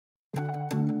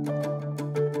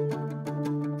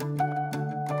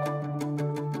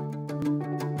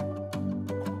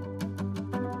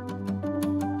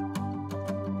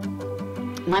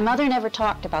My mother never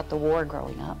talked about the war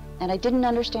growing up, and I didn't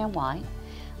understand why.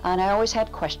 And I always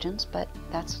had questions, but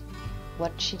that's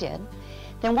what she did.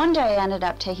 Then one day I ended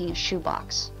up taking a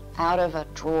shoebox out of a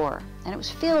drawer, and it was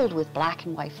filled with black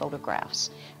and white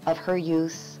photographs of her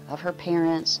youth, of her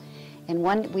parents, and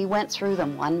we went through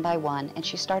them one by one, and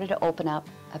she started to open up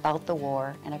about the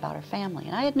war and about her family.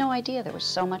 And I had no idea there was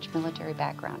so much military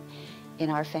background in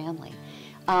our family.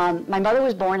 My mother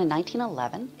was born in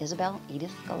 1911, Isabel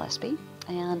Edith Gillespie,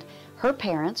 and her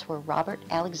parents were Robert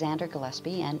Alexander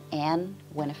Gillespie and Anne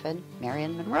Winifred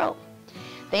Marion Monroe.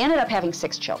 They ended up having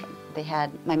 6 children.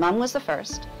 My mom was the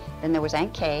first, then there was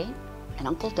Aunt Kay, and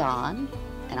Uncle Don,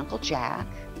 and Uncle Jack,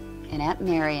 and Aunt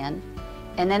Marion,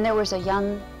 and then there was a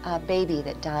young baby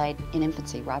that died in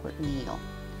infancy, Robert Neal.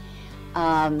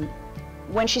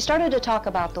 When she started to talk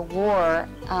about the war,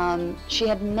 she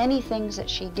had many things that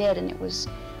she did, and it was,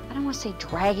 I don't want to say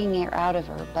dragging her out of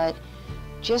her, but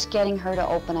just getting her to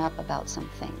open up about some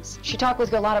things. She talked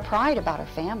with a lot of pride about her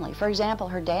family. For example,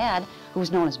 her dad, who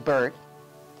was known as Bert,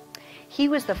 he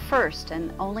was the first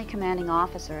and only commanding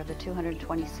officer of the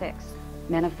 226th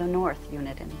Men of the North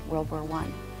unit in World War I.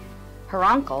 Her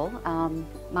uncle,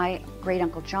 my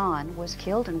great-uncle John, was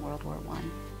killed in World War I.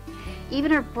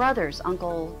 Even her brothers,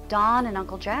 Uncle Don and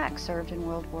Uncle Jack, served in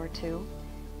World War II.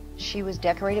 She was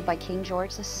decorated by King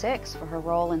George VI for her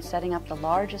role in setting up the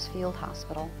largest field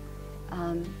hospital.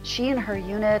 She and her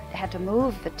unit had to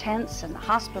move the tents and the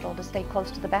hospital to stay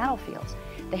close to the battlefields.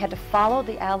 They had to follow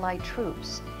the Allied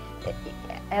troops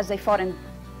as they fought in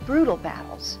brutal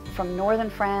battles from northern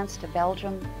France to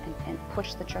Belgium and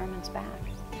pushed the Germans back.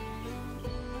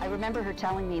 I remember her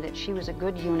telling me that she was a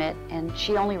good unit and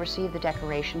she only received the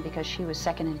decoration because she was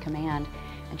second in command,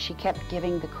 and she kept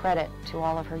giving the credit to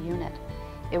all of her unit.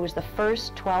 It was the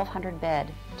first 1,200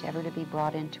 bed to ever to be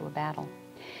brought into a battle.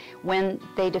 When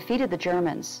they defeated the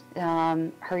Germans,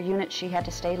 her unit, she had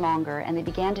to stay longer, and they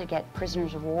began to get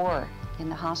prisoners of war in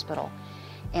the hospital.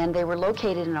 And they were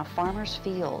located in a farmer's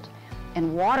field,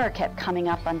 and water kept coming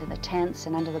up under the tents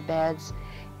and under the beds,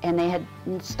 and they had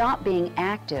stopped being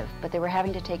active, but they were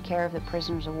having to take care of the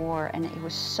prisoners of war, and it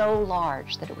was so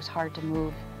large that it was hard to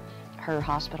move her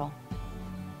hospital.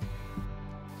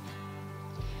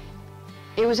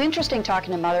 It was interesting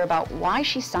talking to Mother about why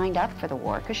she signed up for the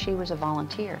war, because she was a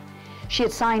volunteer. She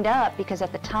had signed up because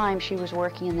at the time she was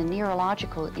working in the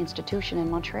Neurological Institution in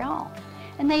Montreal.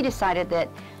 And they decided that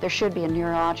there should be a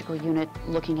neurological unit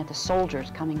looking at the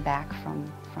soldiers coming back from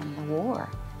the war,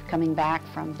 coming back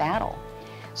from battle.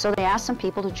 So they asked some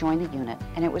people to join the unit,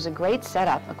 and it was a great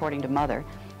setup, according to Mother,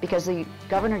 because the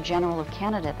Governor General of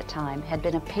Canada at the time had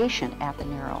been a patient at the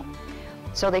Neuro.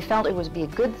 So they felt it would be a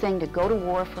good thing to go to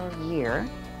war for a year,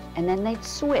 and then they'd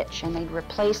switch and they'd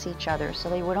replace each other, so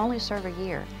they would only serve a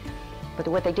year. But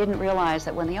what they didn't realize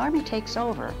that when the Army takes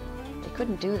over, they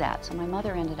couldn't do that, so my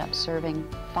mother ended up serving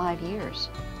 5 years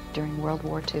during World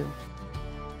War II.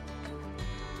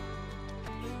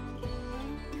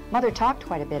 Mother talked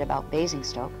quite a bit about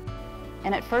Basingstoke,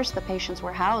 and at first the patients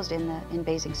were housed in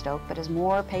Basingstoke, but as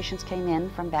more patients came in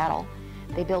from battle,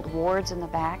 they built wards in the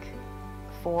back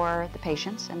for the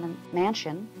patients, and the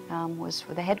mansion was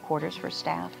for the headquarters for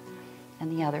staff and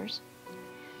the others.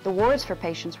 The wards for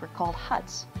patients were called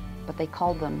huts, but they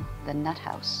called them the nut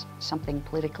house, something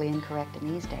politically incorrect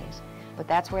in these days. But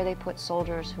that's where they put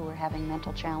soldiers who were having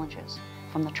mental challenges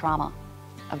from the trauma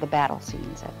of the battle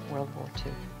scenes at World War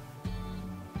II.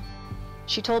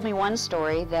 She told me one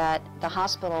story that the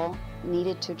hospital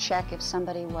needed to check if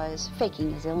somebody was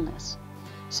faking his illness.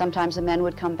 Sometimes the men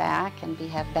would come back and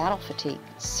have battle fatigue,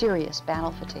 serious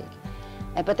battle fatigue.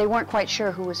 But they weren't quite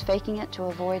sure who was faking it to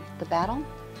avoid the battle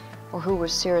or who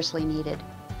was seriously needed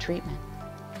treatment.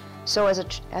 So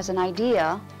as an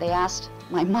idea, they asked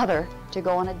my mother to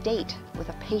go on a date with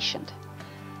a patient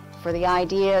for the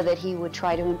idea that he would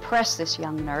try to impress this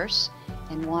young nurse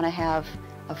and want to have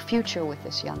a future with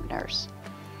this young nurse.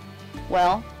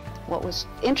 Well, what was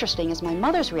interesting is my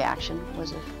mother's reaction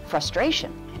was of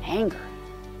frustration and anger,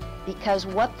 because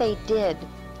what they did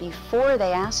before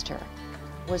they asked her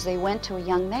was they went to a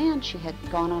young man she had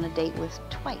gone on a date with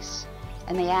twice,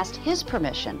 and they asked his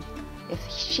permission if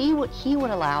he would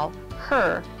allow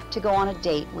her to go on a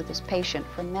date with this patient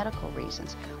for medical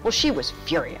reasons. Well, she was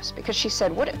furious because she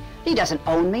said, he doesn't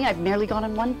own me. I've merely gone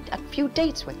on a few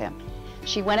dates with him.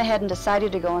 She went ahead and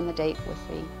decided to go on the date with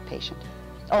the patient.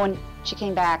 Oh, and she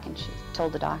came back and she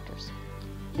told the doctors,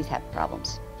 he's had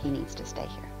problems. He needs to stay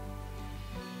here.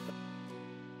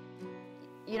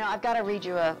 You know, I've got to read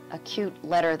you a cute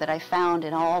letter that I found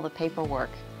in all the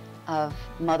paperwork of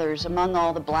mothers, among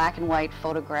all the black and white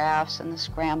photographs and the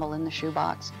scramble in the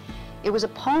shoebox. It was a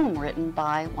poem written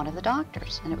by one of the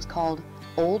doctors, and it was called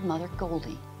Old Mother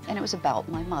Goldie, and it was about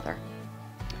my mother.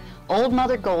 Old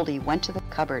Mother Goldie went to the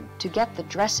cupboard to get the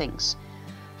dressings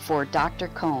for Dr.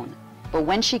 Cone, but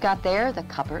when she got there, the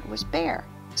cupboard was bare.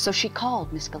 So she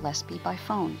called Miss Gillespie by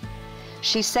phone.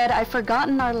 She said, "I've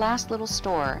forgotten our last little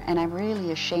store, and I'm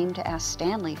really ashamed to ask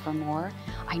Stanley for more.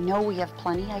 I know we have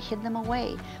plenty, I hid them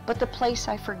away, but the place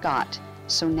I forgot.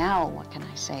 So now what can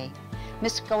I say?"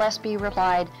 Miss Gillespie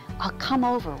replied, "I'll come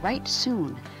over right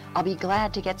soon. I'll be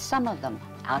glad to get some of them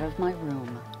out of my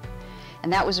room."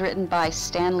 And that was written by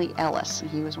Stanley Ellis, and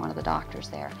he was one of the doctors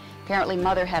there. Apparently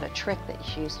Mother had a trick that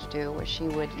she used to do where she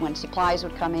would, when supplies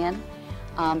would come in,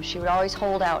 she would always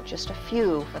hold out just a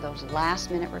few for those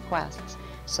last-minute requests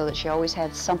so that she always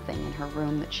had something in her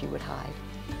room that she would hide.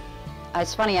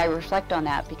 It's funny, I reflect on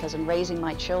that because in raising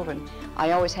my children,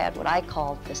 I always had what I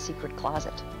called the secret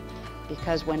closet.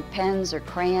 Because when pens or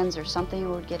crayons or something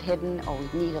would get hidden, or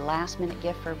we'd need a last-minute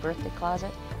gift for a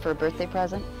birthday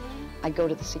present, I'd go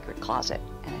to the secret closet,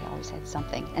 and I always had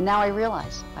something. And now I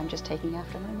realize I'm just taking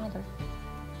after my mother.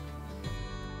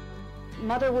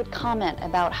 Mother would comment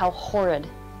about how horrid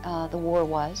the war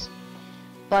was,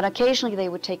 but occasionally they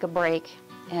would take a break,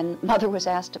 and Mother was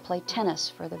asked to play tennis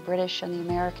for the British and the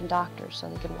American doctors so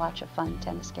they could watch a fun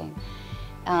tennis game.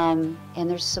 And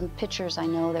there's some pictures I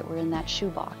know that were in that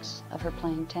shoebox of her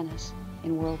playing tennis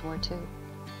in World War II.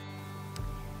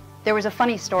 There was a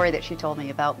funny story that she told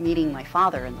me about meeting my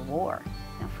father in the war.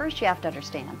 Now first you have to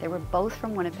understand, they were both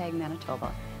from Winnipeg,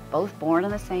 Manitoba, both born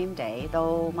on the same day,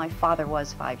 though my father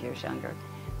was 5 years younger.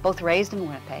 Both raised in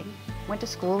Winnipeg, went to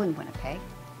school in Winnipeg,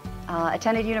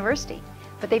 attended university,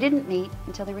 but they didn't meet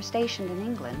until they were stationed in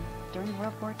England during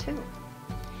World War II.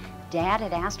 Dad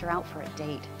had asked her out for a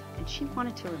date, and she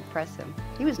wanted to impress him.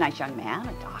 He was a nice young man,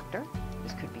 a doctor.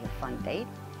 This could be a fun date.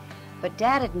 But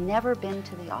Dad had never been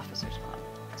to the Officers Club,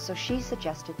 so she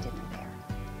suggested dinner there.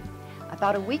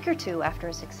 About a week or two after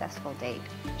a successful date,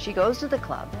 she goes to the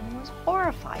club and was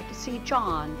horrified to see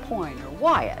John, Point, or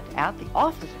Wyatt at the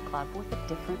Officer Club with a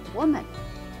different woman.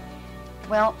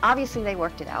 Well, obviously they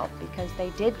worked it out because they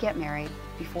did get married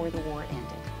before the war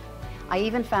ended. I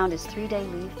even found his 3-day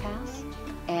leave pass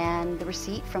and the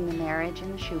receipt from the marriage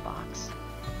in the shoebox.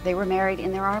 They were married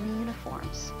in their army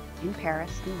uniforms in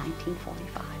Paris in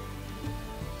 1945.